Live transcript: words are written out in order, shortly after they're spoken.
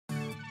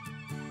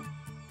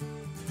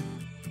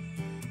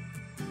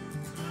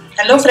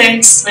Hello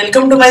friends,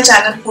 welcome to my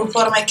channel Food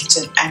for My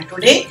Kitchen, and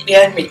today we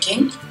are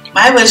making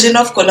my version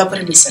of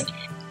Kolhapuri misal.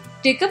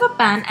 Take up a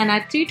pan and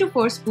add 3 to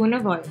 4 spoons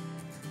of oil.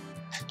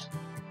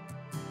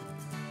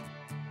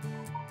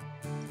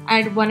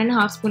 Add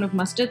 1.5 spoon of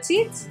mustard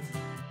seeds,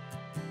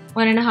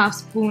 1.5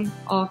 spoon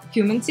of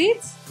cumin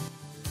seeds,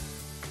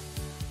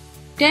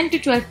 10 to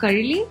 12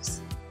 curry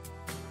leaves,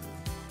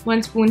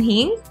 1 spoon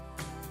hing,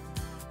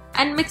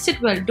 and mix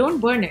it well, don't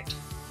burn it.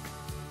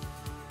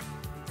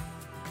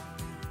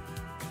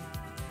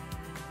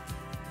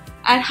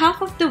 Add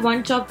half of the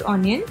one chopped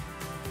onion.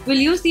 We'll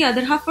use the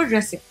other half for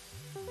dressing.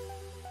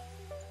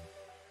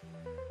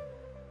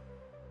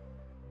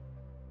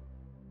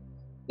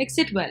 Mix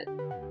it well.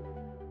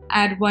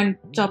 Add 1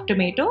 chopped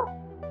tomato.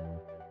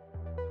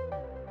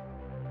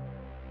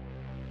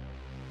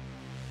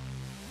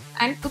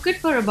 And cook it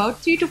for about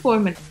 3 to 4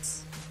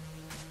 minutes.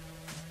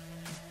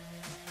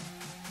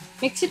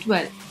 Mix it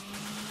well.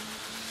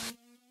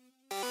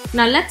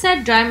 Now let's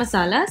add dry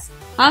masalas.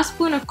 Half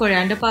spoon of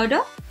coriander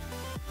powder,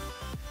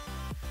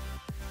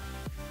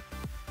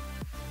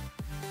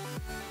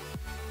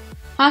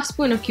 half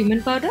spoon of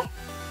cumin powder,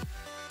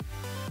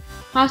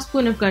 half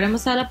spoon of garam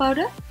masala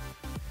powder,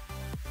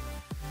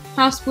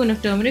 half spoon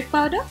of turmeric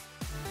powder,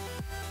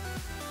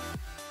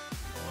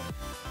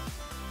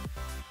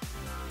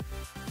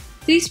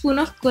 teaspoon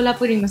of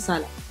Kolhapuri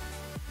masala.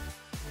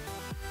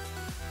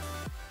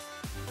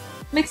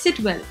 Mix it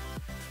well.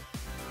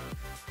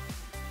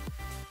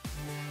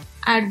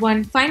 Add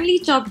 1 finely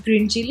chopped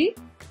green chili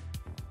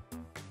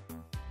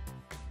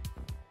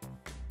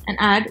and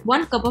add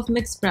 1 cup of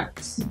mixed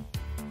sprouts.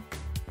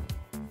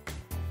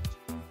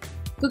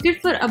 Cook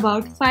it for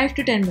about 5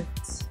 to 10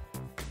 minutes.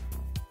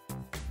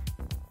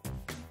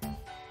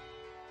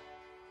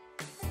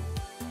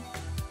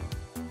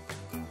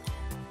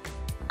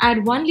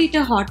 Add 1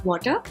 liter hot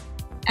water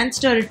and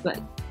stir it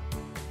well.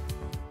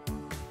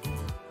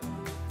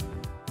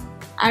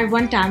 Add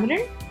 1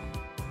 tamarind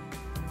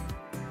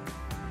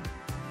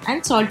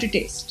and salt to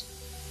taste.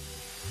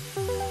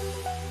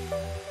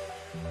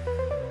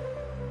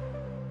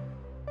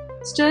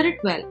 Stir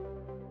it well.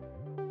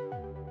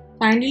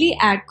 Finally,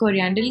 add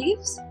coriander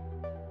leaves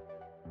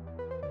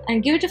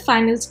and give it a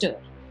final stir.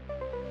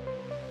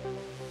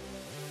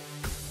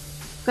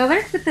 Cover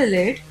it with a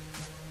lid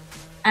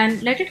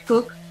and let it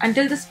cook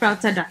until the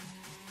sprouts are done.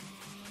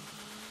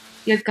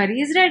 Your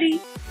curry is ready.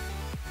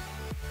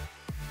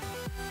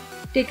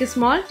 Take a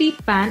small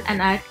deep pan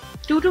and add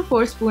 2 to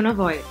 4 spoons of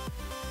oil,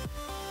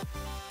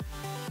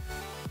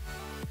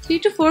 3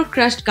 to 4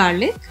 crushed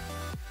garlic.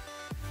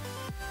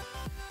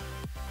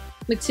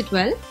 Mix it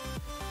well.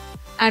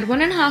 Add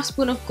 1.5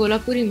 spoon of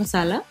Kolhapuri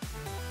masala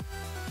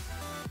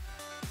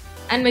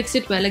and mix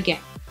it well again.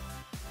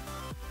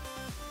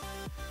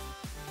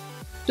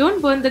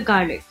 Don't burn the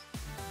garlic.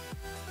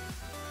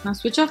 Now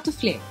switch off the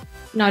flame.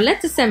 Now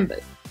let's assemble.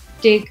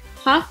 Take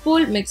half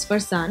bowl mixed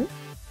farsan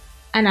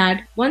and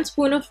add 1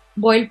 spoon of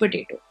boiled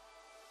potato.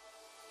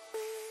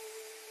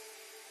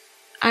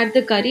 Add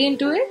the curry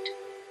into it.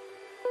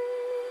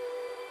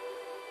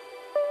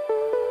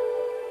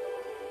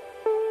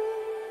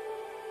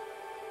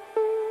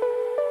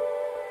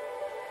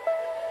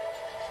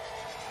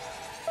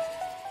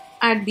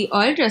 Add the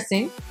oil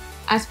dressing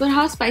as per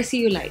how spicy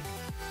you like.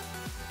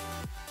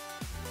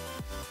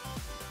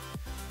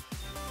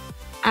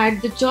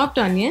 Add the chopped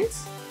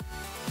onions.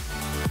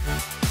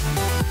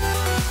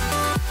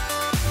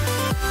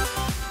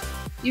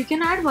 You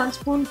can add 1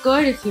 spoon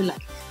curd if you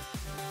like.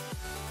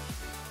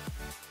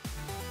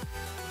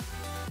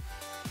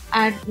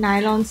 Add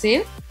nylon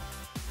save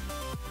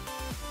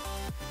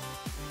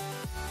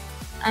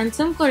and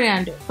some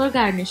coriander for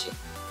garnishing.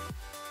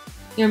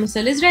 Your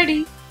misal is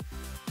ready.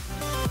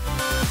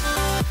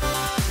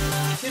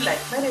 If you like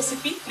my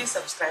recipe, please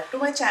subscribe to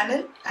my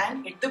channel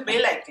and hit the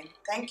bell icon.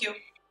 Thank you.